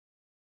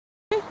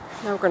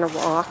Now we're going to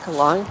walk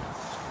along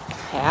the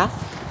path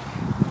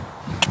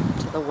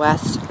to the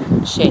west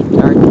shade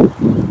garden.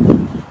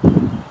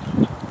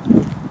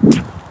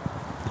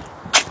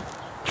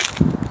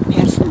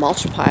 Past the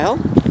mulch pile.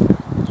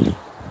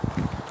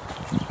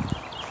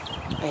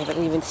 I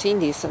haven't even seen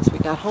these since we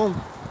got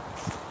home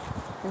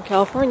from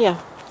California.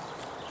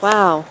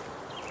 Wow.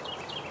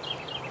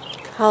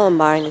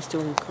 Columbine is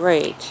doing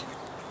great.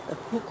 The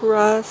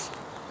heucheras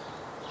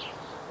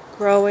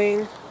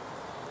growing.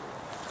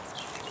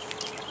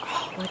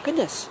 Oh my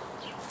goodness.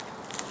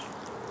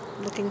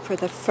 Looking for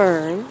the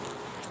fern.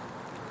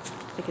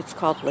 I think it's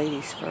called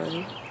lady's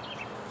fern.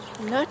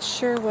 I'm not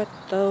sure what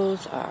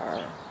those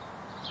are.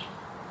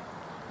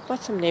 I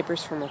bought some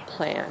neighbors from a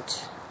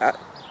plant.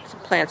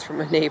 Some plants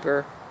from a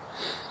neighbor.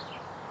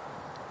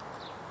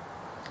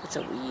 It's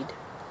a weed.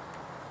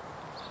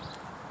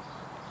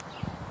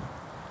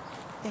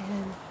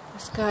 And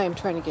this guy I'm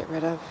trying to get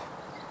rid of.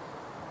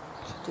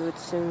 Should do it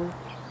soon.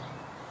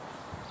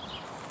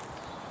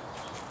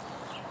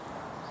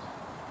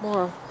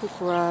 More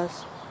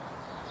heucheras.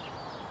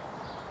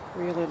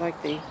 Really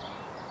like the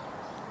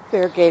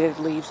variegated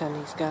leaves on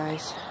these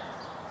guys.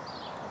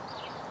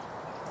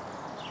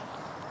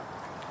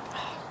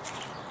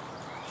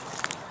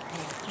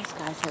 Man, these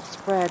guys have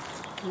spread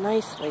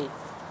nicely.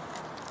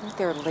 I think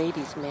they're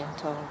lady's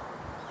mantle.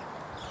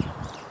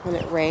 When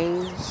it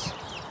rains,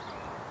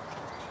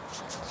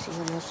 see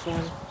on this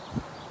one,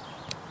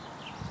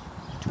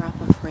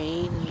 drop of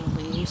rain in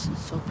the leaves,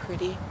 it's so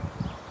pretty.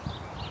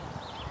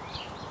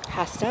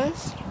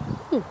 Hostas,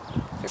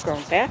 they're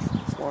growing fast.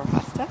 More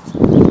hostas,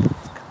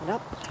 it's coming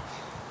up.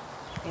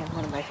 And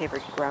one of my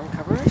favorite ground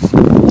covers,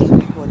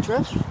 sweet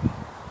woodruff.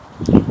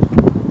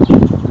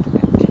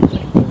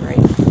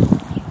 Right.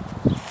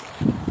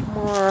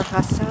 More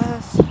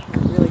hostas.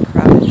 Really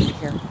crowded in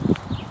here.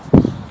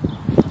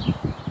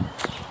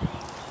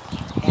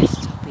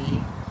 Astilbe.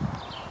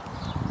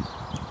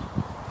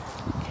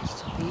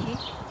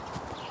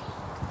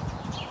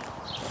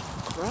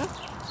 Okra.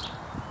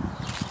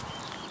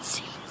 Let's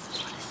see.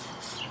 What is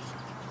this?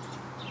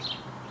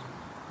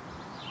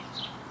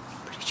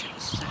 Pretty sure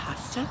this is a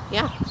hosta.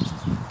 Yeah.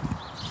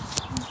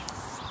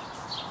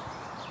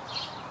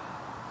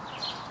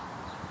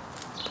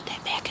 Put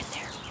that back in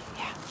there.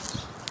 Yeah.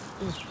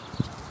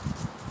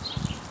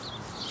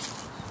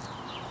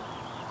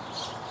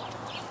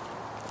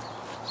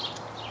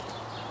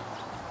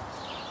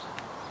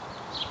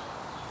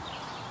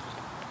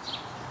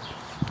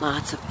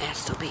 Lots of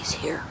astilbes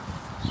here.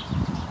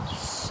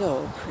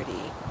 So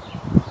pretty.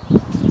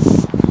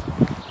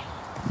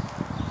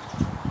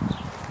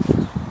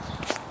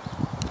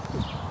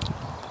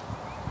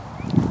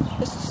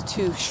 This is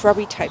two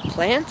shrubby type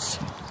plants.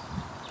 I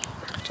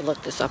have to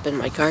look this up in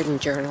my garden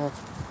journal.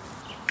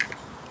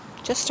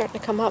 Just starting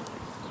to come up.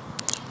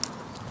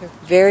 They're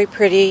very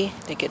pretty.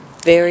 They get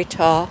very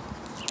tall.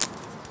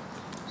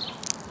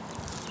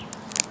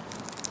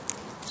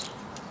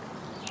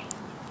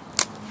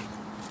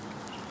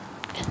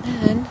 And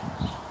then,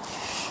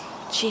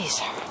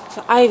 geez,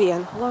 the ivy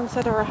on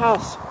alongside of our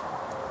house.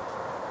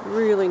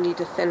 Really need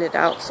to thin it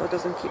out so it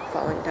doesn't keep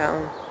falling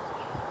down.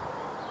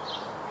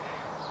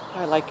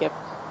 I like it.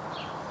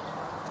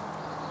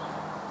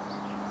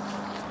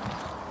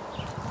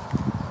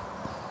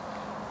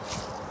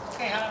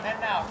 Okay, hon, I'm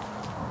heading out.